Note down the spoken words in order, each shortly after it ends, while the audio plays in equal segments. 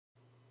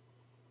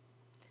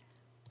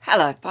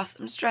Hello,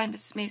 Possums, Dramer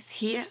Smith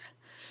here,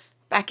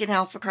 back in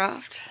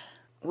Alphacraft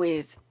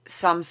with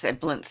some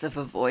semblance of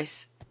a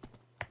voice.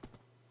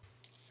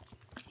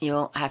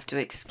 You'll have to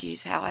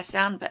excuse how I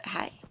sound, but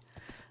hey,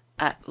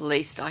 at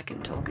least I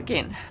can talk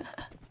again.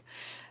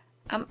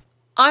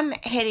 I'm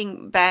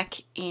heading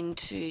back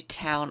into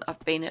town.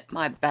 I've been at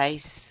my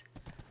base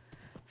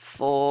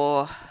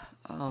for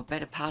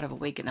better part of a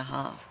week and a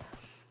half.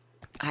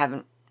 I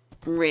haven't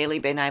really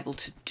been able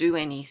to do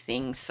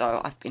anything, so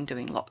I've been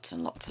doing lots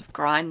and lots of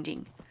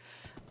grinding.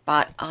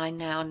 But I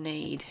now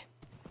need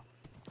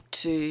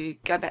to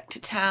go back to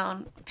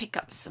town, pick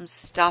up some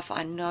stuff.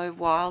 I know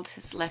Wild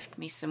has left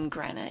me some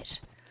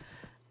granite.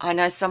 I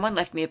know someone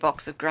left me a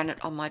box of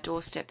granite on my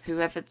doorstep.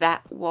 Whoever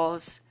that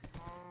was,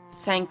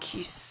 thank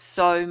you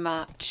so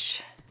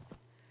much.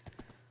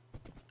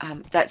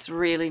 That's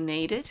really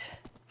needed.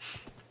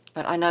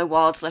 But I know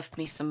Wild's left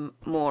me some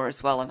more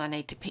as well, and I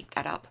need to pick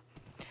that up.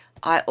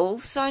 I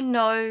also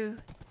know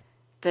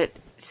that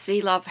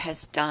Sea Love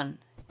has done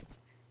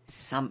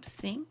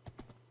something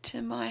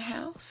to my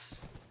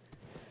house,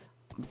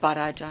 but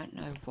I don't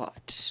know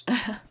what.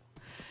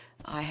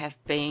 I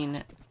have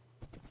been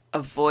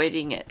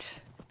avoiding it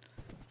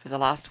for the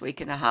last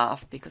week and a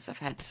half because I've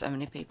had so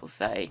many people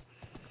say,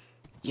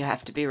 you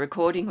have to be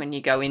recording when you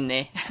go in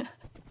there.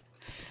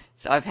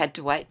 So I've had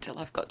to wait till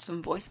I've got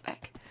some voice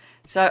back.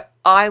 So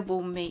I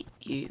will meet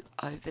you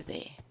over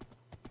there.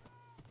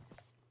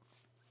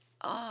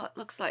 Oh, it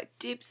looks like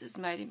Dibs has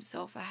made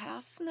himself a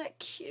house. Isn't that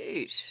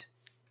cute?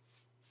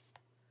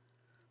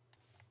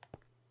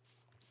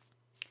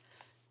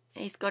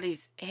 He's got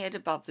his head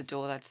above the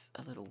door. That's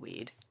a little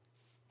weird.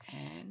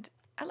 And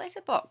a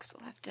letterbox.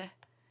 We'll have to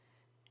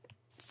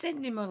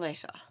send him a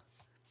letter.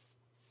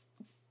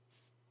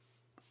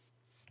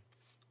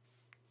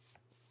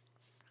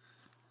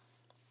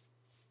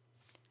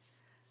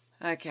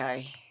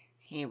 Okay,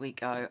 here we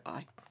go.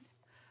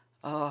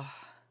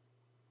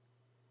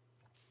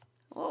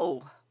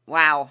 Oh,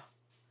 wow.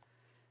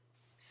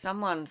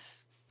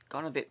 Someone's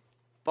gone a bit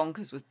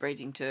bonkers with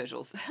breeding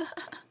turtles.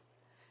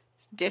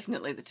 It's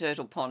definitely the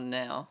turtle pond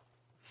now.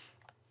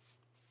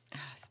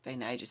 It's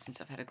been ages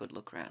since I've had a good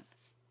look around.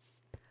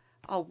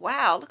 Oh,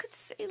 wow, look at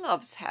Sea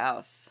Love's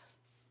house.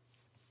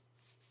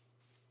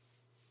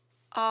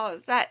 Oh,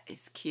 that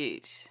is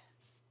cute.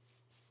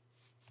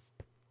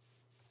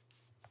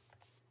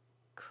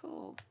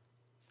 Cool.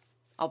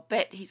 I'll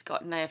bet he's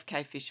got an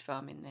AFK fish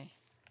farm in there.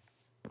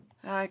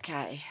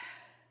 Okay.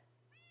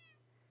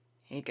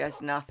 Here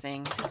goes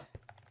nothing.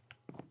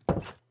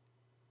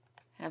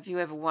 Have you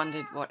ever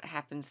wondered what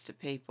happens to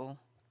people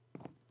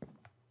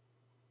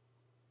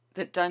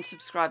that don't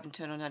subscribe and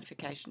turn on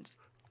notifications?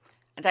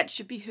 And that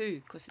should be who,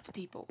 because it's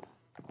people.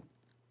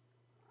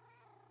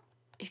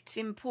 It's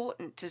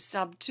important to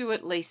sub to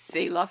at least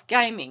Sea Love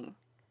Gaming.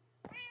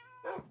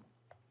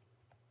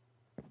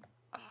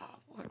 Oh,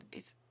 what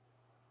is...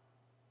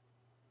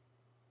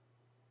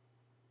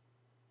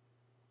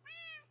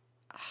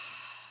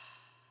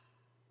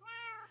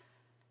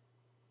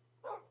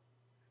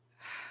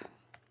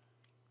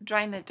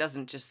 Dramer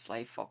doesn't just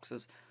slay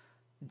foxes.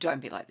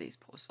 Don't be like these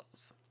poor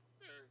souls.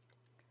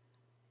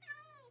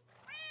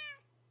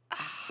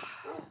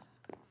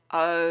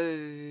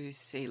 Oh,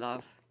 Sea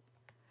Love.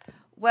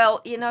 Well,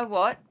 you know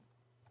what?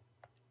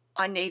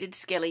 I needed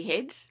skelly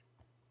heads.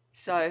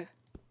 So,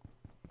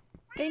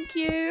 thank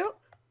you.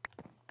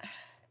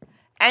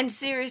 And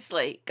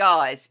seriously,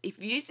 guys,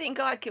 if you think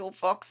I kill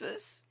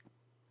foxes,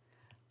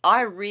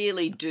 I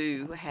really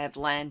do have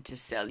land to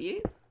sell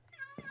you.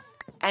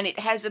 And it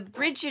has a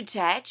bridge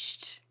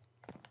attached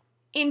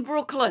in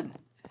Brooklyn.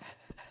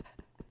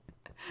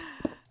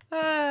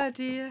 Oh,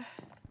 dear.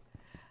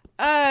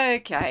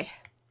 Okay.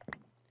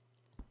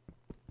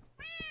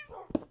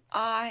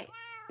 I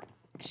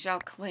shall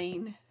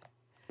clean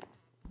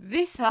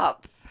this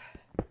up.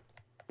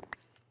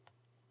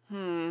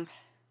 We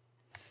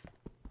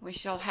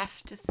shall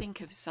have to think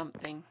of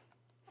something.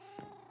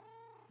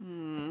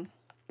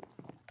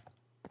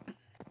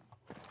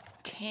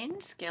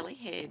 10 skelly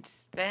heads.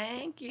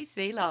 Thank you,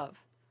 Sea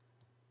Love.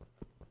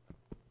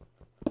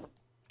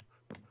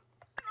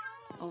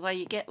 Although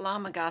you get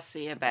Llama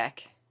Garcia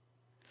back.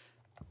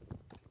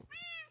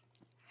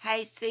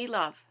 Hey, Sea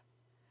Love.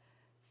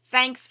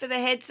 Thanks for the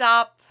heads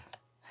up.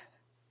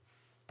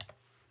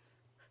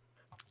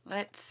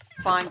 Let's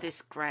find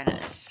this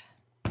granite.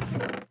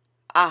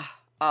 Oh,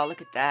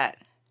 look at that.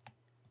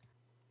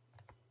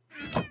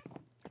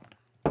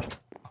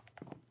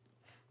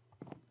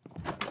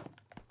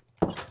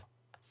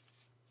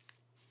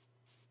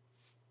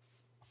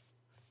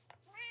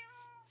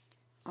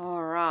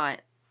 All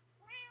right.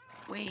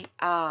 We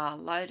are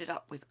loaded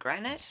up with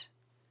granite.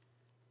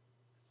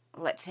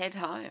 Let's head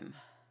home.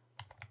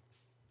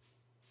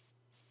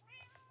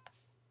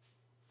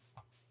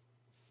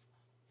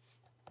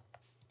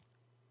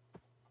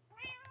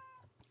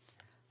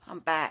 I'm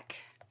back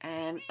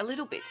and a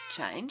little bit's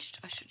changed.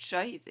 I should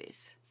show you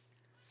this.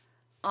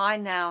 I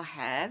now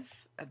have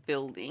a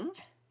building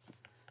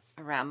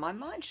around my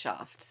mine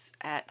shafts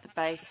at the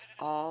base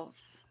of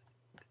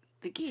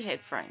the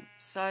gearhead frame.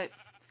 So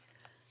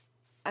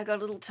I got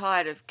a little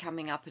tired of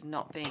coming up and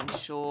not being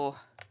sure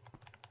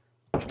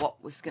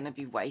what was going to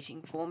be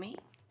waiting for me.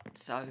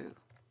 So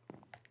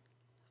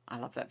I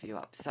love that view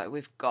up. So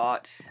we've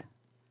got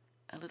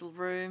a little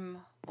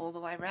room all the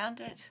way around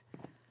it.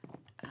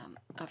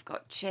 I've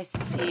got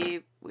chests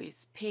here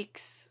with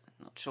picks.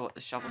 Not sure what the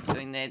shovel's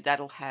doing there.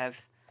 That'll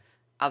have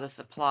other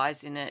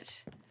supplies in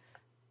it.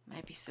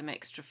 Maybe some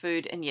extra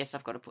food. And yes,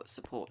 I've got to put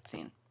supports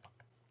in.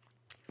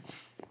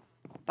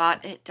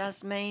 But it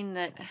does mean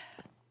that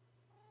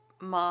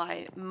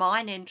my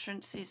mine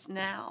entrance is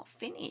now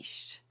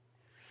finished.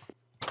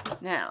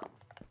 Now,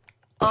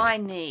 I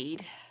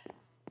need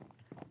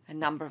a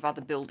number of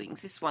other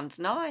buildings. This one's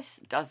nice,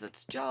 it does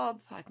its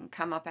job. I can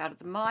come up out of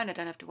the mine. I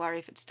don't have to worry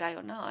if it's day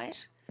or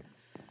night.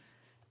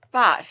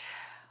 But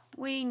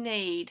we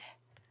need,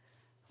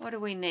 what do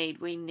we need?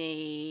 We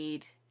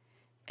need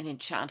an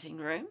enchanting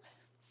room.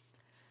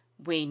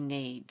 We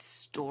need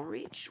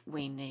storage.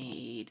 We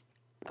need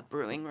a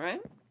brewing room.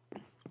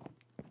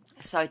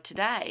 So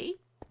today,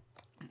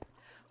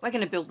 we're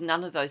going to build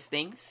none of those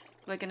things.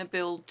 We're going to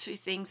build two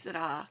things that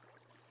are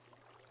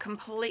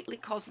completely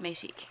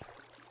cosmetic,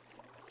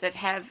 that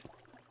have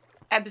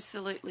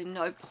absolutely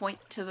no point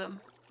to them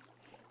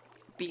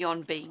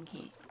beyond being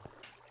here.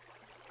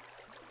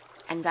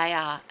 And they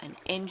are an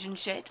engine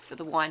shed for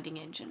the winding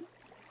engine,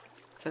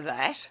 for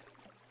that,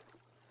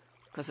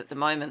 because at the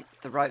moment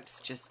the rope's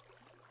just,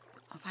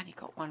 I've only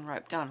got one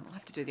rope done. We'll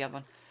have to do the other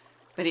one,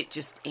 but it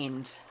just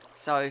ends.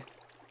 So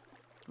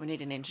we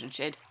need an engine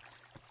shed.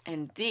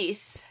 And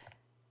this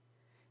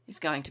is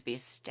going to be a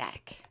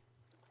stack.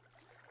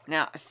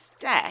 Now, a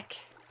stack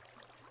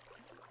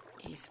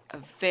is a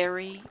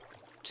very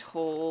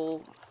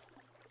tall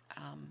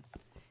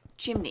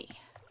chimney.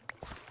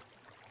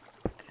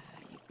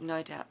 You've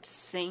no doubt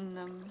seen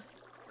them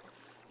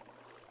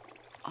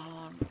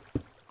on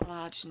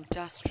large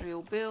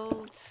industrial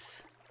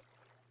builds.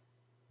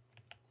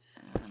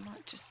 I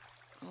might just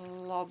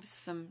lob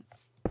some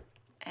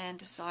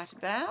andesite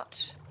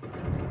about.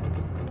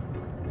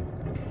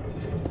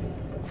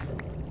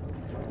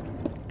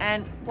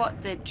 And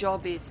what their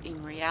job is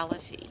in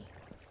reality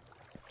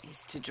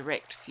is to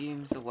direct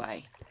fumes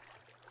away.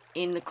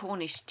 In the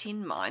Cornish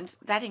tin mines,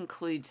 that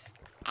includes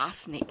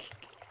arsenic.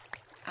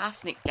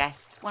 Arsenic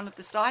gas is one of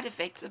the side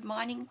effects of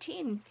mining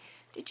tin.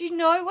 Did you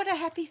know? What a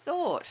happy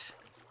thought.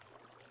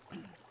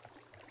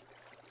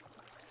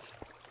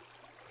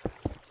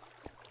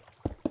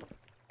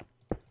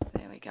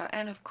 There we go.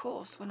 And of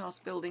course, when I was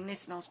building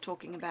this and I was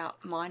talking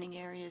about mining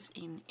areas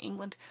in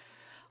England,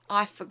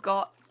 I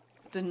forgot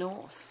the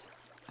north.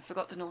 I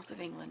forgot the north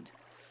of England.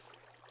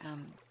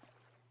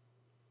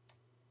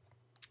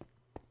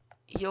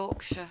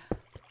 Yorkshire,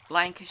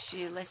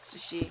 Lancashire,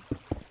 Leicestershire,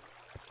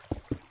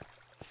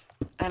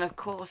 and of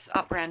course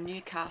up around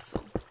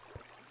Newcastle.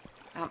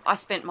 I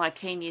spent my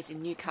teen years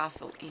in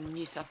Newcastle in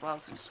New South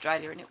Wales in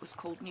Australia, and it was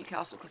called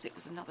Newcastle because it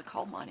was another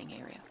coal mining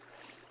area.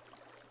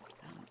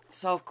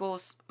 So of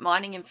course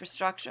mining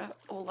infrastructure,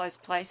 all those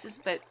places,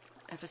 but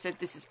as I said,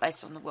 this is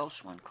based on the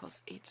Welsh one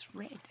because it's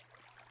red.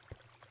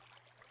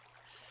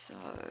 So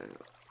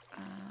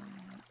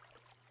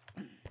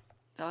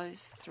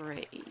those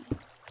three.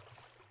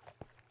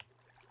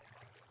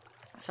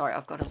 Sorry,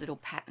 I've got a little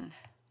pattern.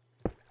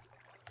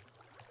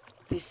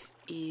 This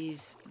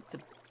is the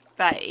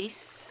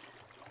base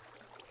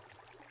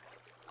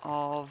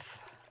of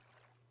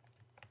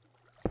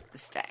the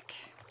stack.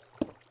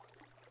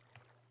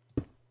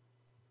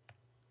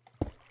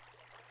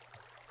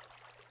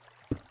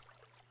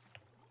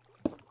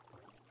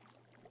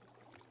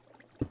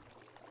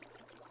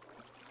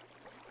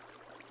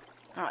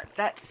 Alright,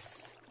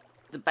 that's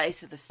the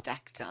base of the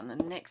stack done. The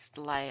next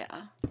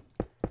layer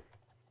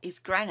is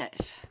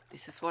granite.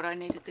 This is what I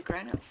needed the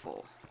granite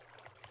for.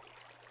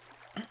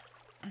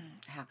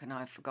 How can I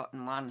have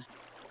forgotten one?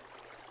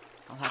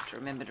 I'll have to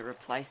remember to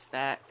replace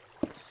that.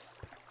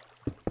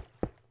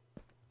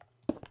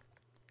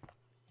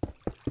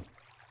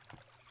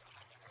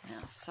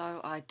 Now,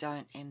 so I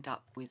don't end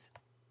up with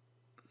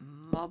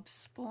mobs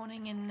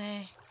spawning in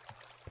there.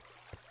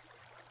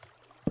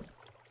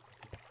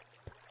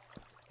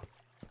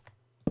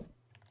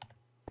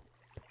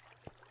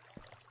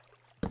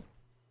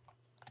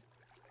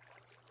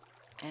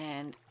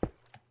 And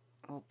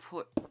we'll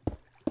put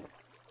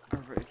a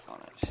roof on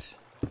it.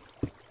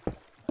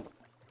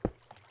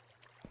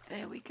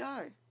 There we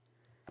go.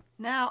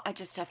 Now I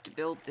just have to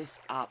build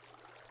this up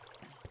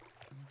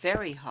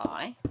very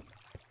high,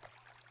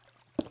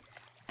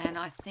 and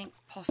I think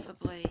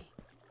possibly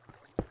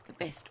the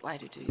best way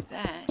to do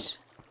that,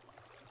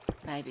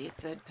 maybe a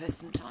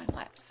third-person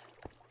time-lapse.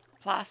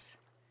 Plus,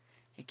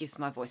 it gives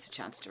my voice a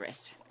chance to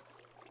rest.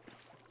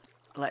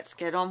 Let's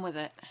get on with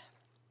it.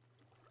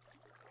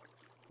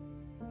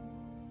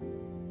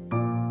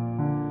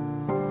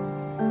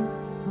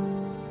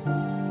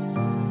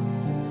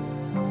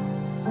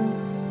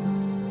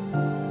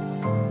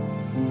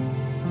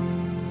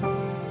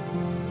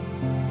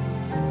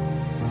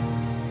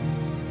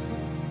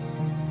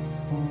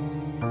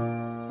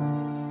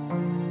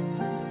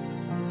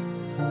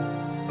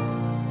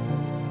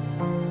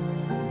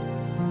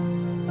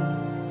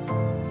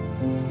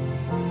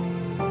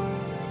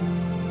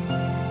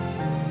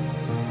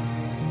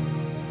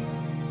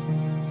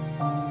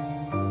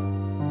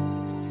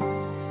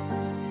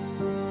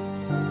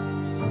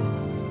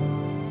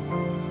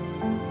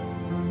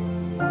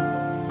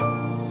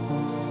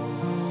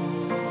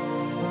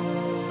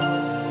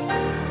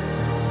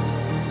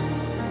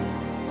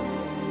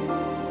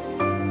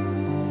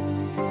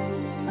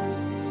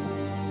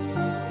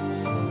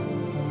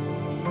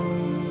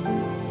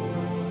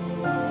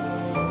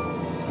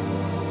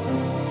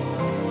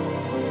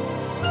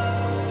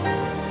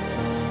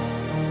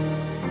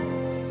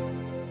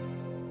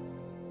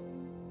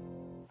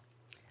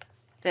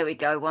 There we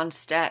go, one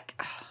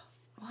stack.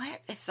 Why are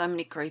there so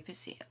many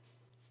creepers here?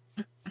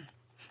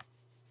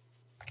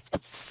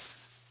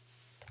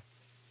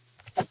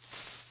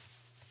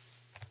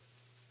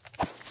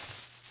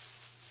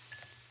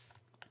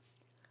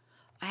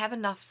 I have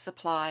enough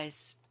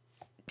supplies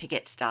to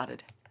get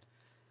started.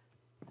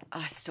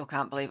 I still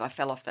can't believe I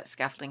fell off that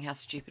scaffolding. How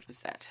stupid was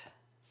that?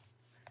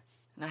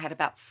 And I had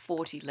about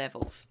 40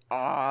 levels.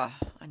 Oh,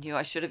 I knew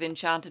I should have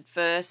enchanted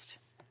first.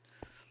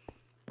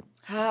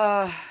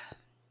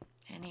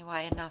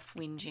 Anyway, enough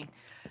whinging.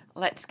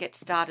 Let's get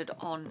started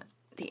on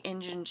the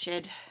engine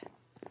shed.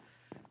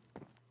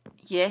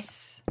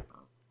 Yes,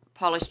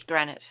 polished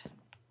granite.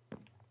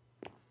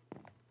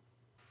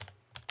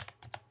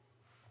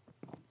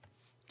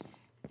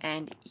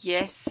 And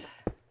yes,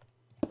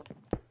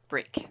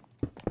 brick.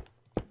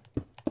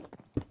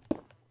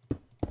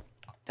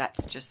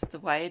 That's just the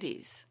way it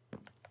is.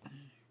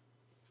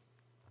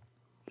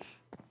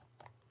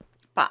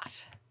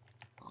 But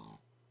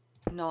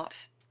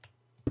not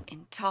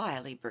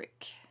entirely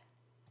brick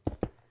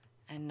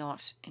and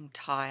not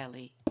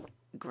entirely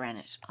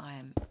granite. I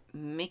am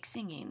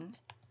mixing in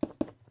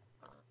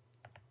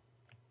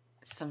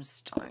some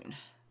stone,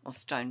 or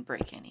stone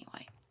brick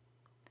anyway.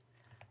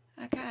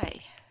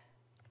 Okay,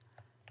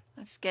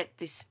 let's get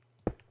this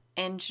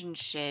engine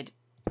shed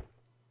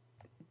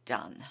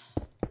done.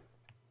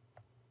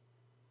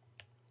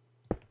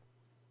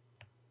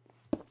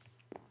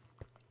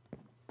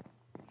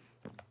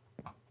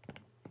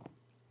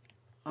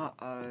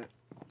 Uh-oh.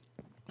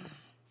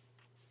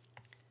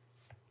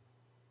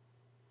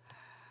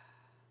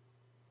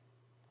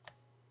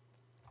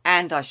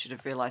 And I should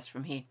have realised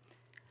from here,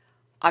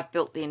 I've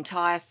built the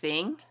entire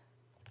thing.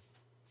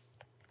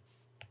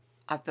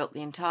 I've built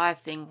the entire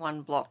thing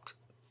one block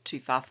too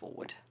far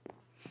forward.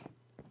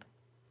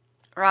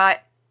 Right.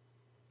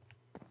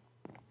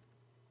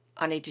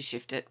 I need to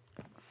shift it.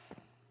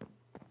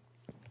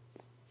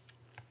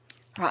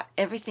 Right,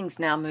 everything's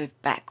now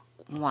moved back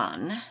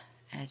one,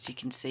 as you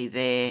can see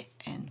there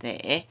and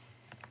there,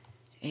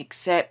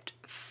 except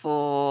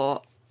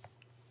for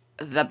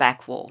the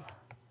back wall.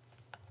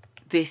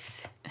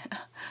 This,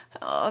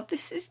 oh,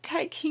 this is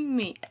taking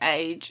me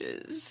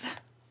ages.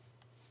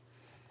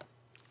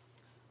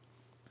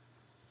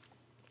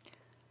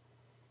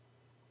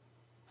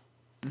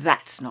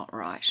 That's not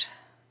right.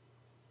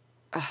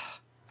 Oh,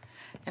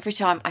 every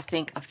time I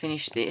think I've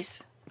finished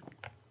this,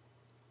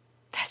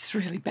 that's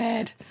really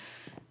bad.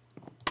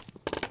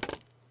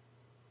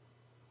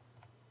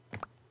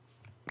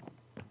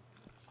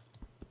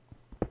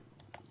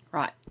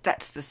 Right,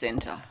 that's the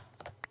centre.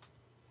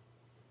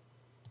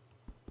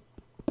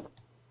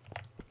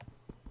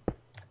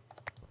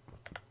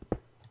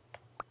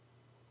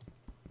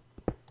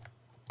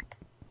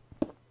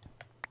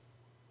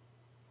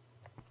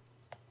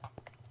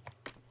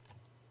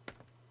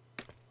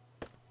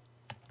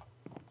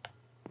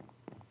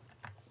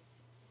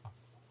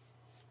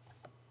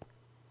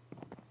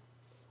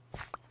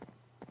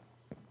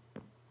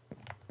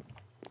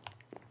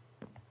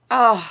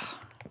 Oh,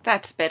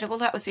 that's better. Well,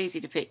 that was easy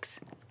to fix.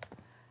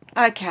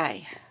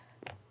 Okay,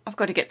 I've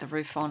got to get the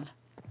roof on,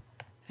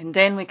 and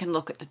then we can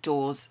look at the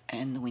doors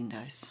and the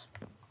windows.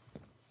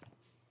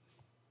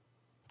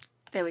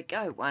 There we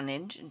go, one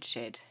engine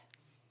shed.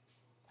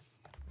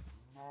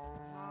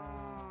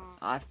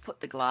 I've put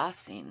the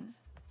glass in,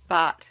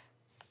 but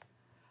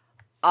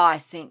I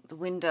think the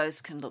windows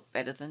can look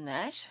better than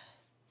that,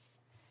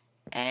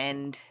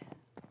 and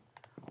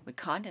we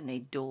kind of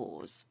need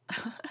doors.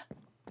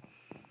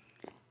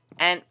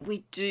 And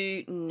we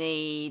do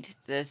need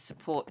the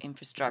support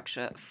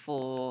infrastructure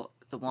for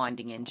the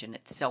winding engine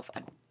itself.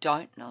 I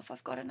don't know if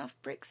I've got enough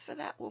bricks for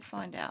that. We'll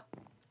find out.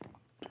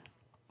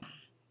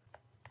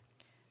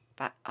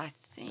 But I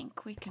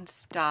think we can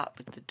start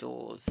with the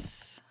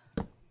doors.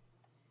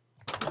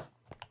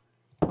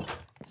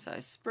 So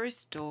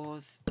spruce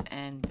doors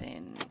and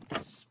then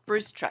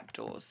spruce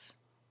trapdoors.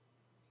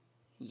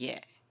 Yeah.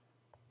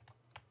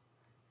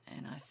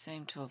 And I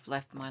seem to have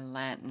left my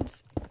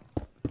lanterns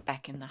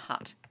back in the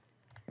hut.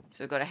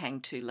 So we've got to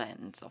hang 2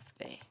 lanterns off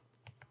there.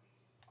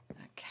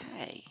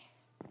 Okay.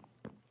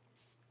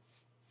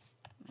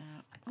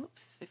 Now,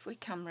 oops, if we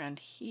come around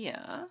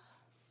here,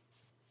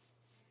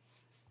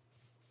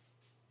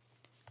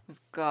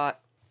 we've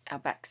got our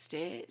back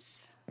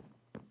stairs.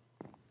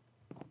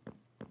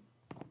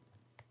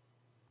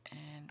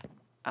 And,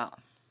 oh.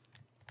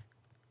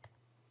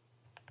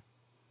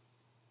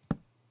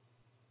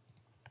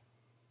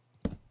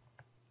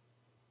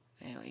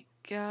 There we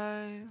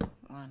go.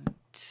 1,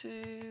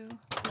 2.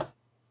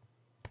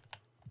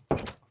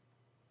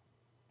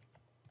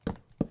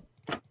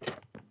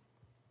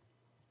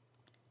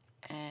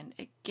 And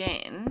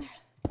again,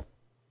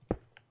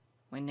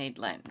 we need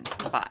lanterns,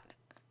 but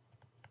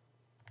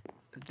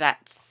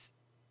that's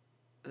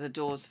the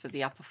doors for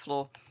the upper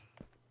floor,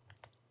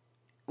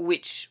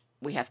 which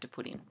we have to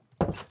put in.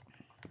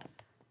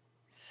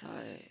 So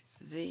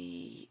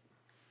the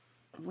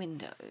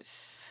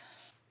windows,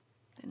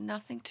 they're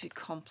nothing too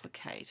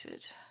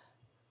complicated.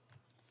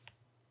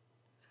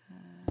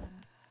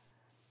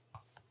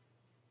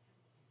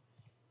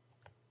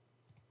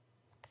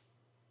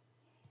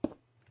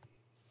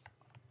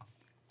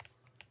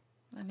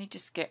 Let me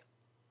just get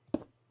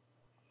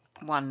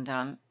one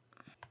done.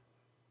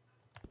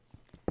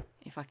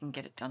 If I can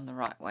get it done the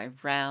right way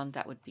round,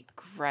 that would be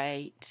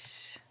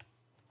great.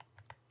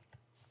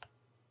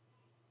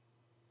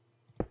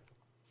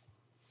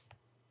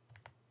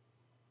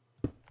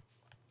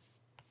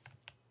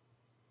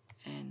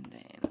 And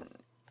then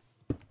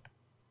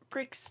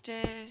brick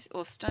stairs,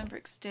 or stone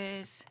brick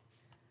stairs,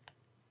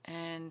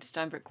 and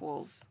stone brick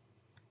walls.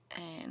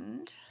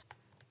 And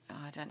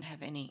I don't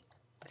have any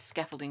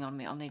scaffolding on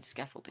me. I'll need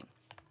scaffolding.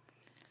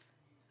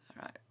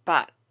 All right,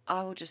 but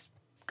I will just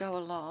go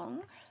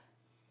along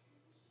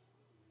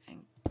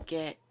and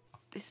get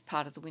this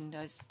part of the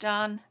windows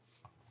done,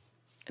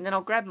 and then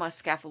I'll grab my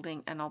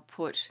scaffolding and I'll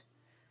put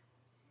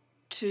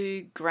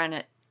 2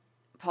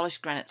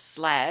 polished granite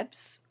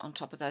slabs on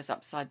top of those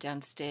upside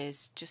down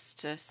stairs just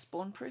to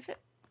spawn proof it,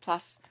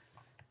 plus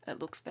it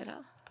looks better.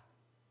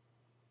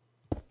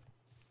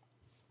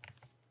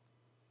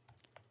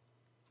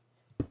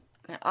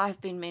 Now,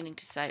 I've been meaning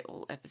to say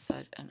all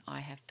episode and I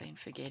have been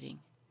forgetting.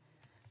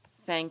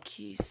 Thank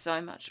you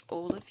so much,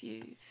 all of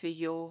you, for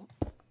your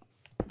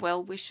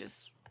well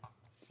wishes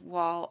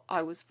while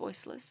I was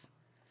voiceless.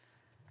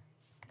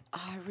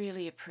 I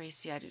really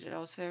appreciated it. I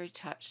was very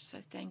touched, so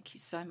thank you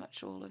so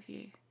much, all of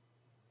you.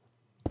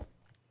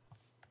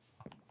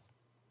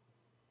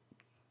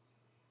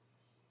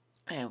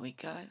 There we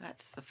go.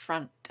 That's the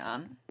front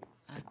done.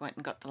 I went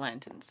and got the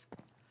lanterns.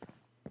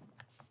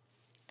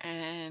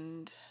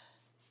 And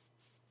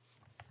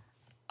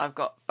I've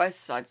got both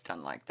sides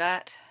done like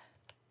that.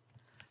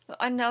 Look,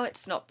 I know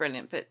it's not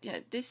brilliant, but you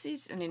know, this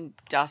is an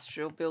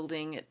industrial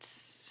building.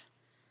 It's,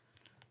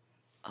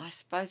 I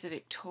suppose, a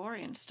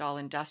Victorian style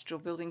industrial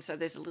building, so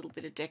there's a little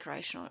bit of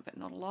decoration on it, but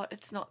not a lot.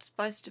 It's not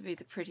supposed to be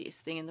the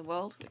prettiest thing in the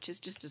world, which is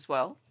just as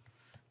well,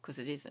 because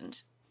it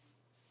isn't.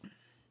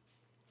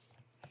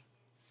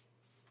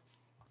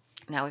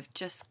 Now we've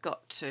just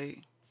got to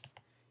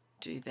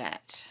do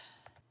that.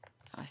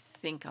 I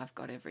think I've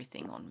got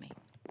everything on me.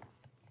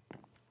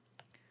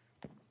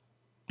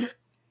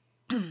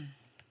 All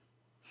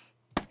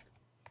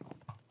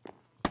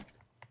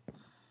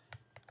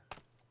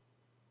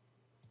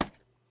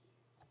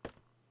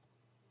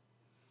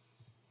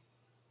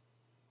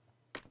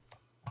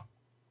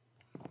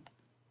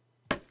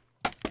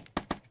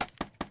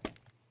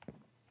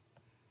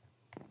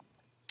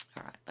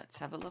right, let's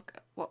have a look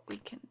at what we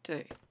can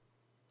do.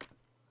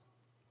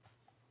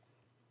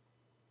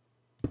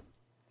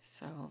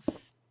 So we'll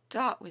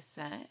start with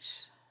that.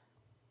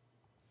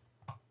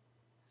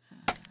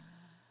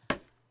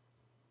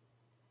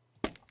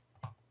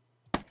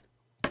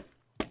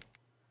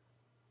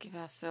 Give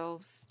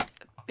ourselves a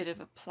bit of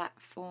a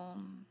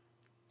platform.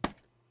 And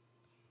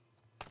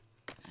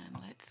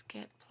let's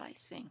get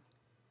placing.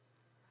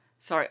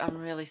 Sorry, I'm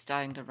really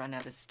starting to run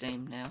out of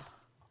steam now.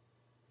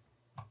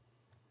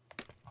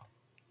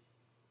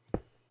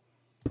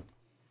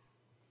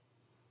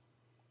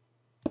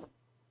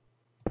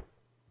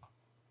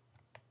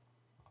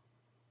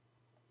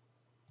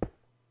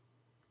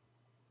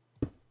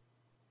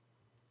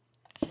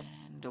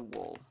 A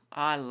wall.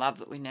 I love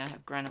that we now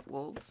have granite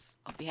walls.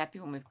 I'll be happy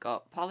when we've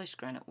got polished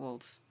granite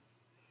walls.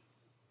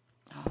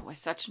 Oh, we're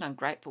such an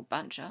ungrateful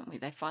bunch, aren't we?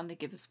 They finally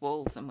give us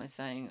walls and we're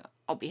saying,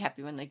 I'll be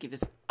happy when they give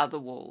us other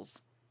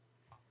walls.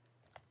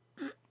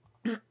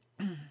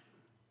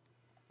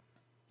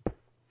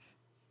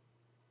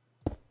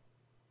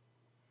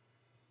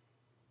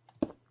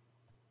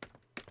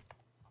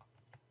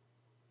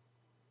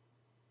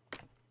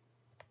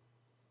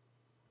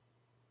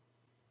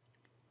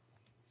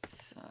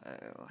 So,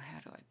 how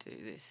do I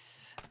do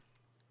this?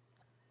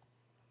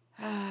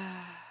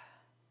 A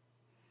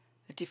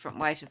different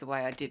way to the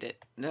way I did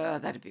it. Oh,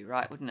 that'd be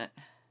right, wouldn't it?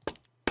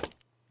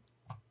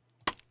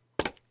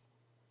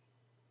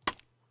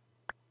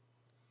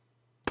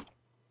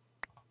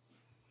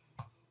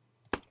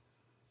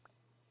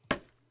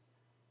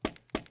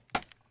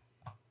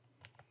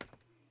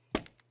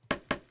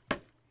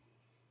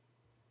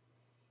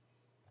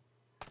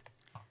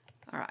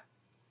 All right,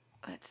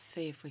 let's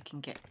see if we can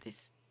get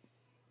this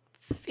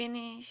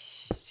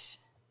finished.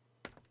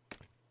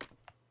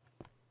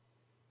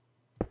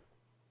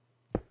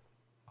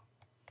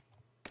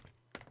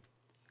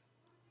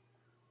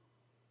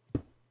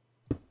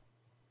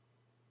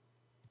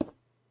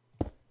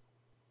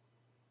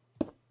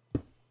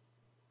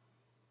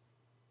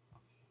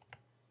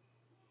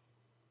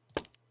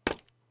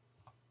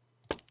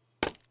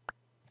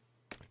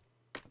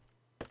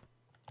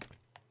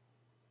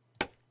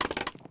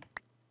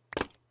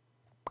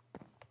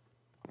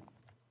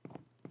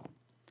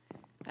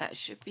 That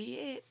should be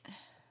it.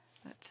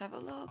 Let's have a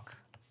look.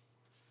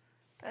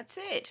 That's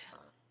it.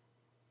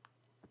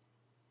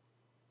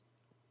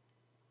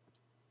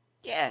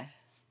 Yeah.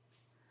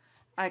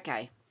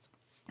 Okay.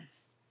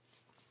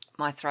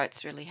 My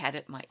throat's really had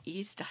it. My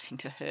ear's starting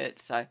to hurt,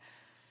 so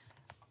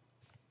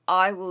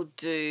I will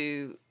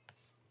do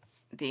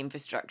the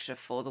infrastructure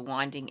for the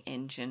winding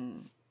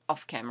engine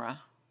off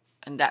camera,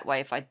 and that way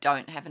if I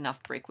don't have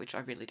enough brick, which I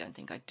really don't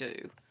think I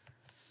do,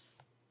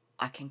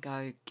 I can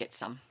go get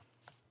some.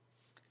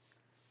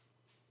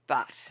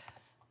 But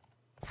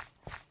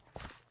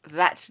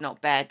that's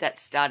not bad.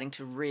 That's starting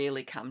to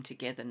really come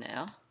together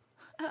now.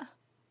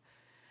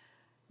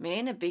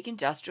 Man, a big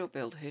industrial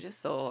build, who'd have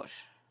thought?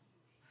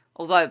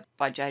 Although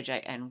by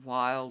JJ and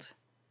Wild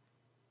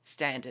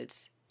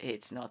standards,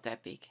 it's not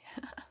that big.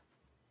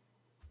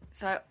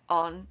 So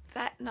on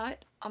that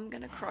note, I'm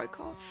going to croak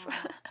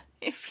off.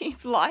 If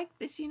you've liked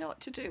this, you know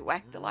what to do.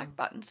 Whack the like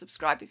button,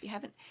 subscribe if you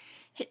haven't,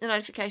 hit the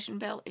notification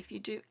bell if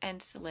you do,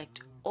 and select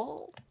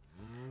all.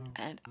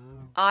 And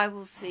I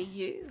will see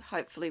you,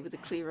 hopefully with a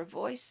clearer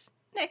voice,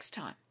 next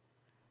time.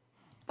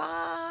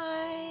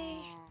 Bye.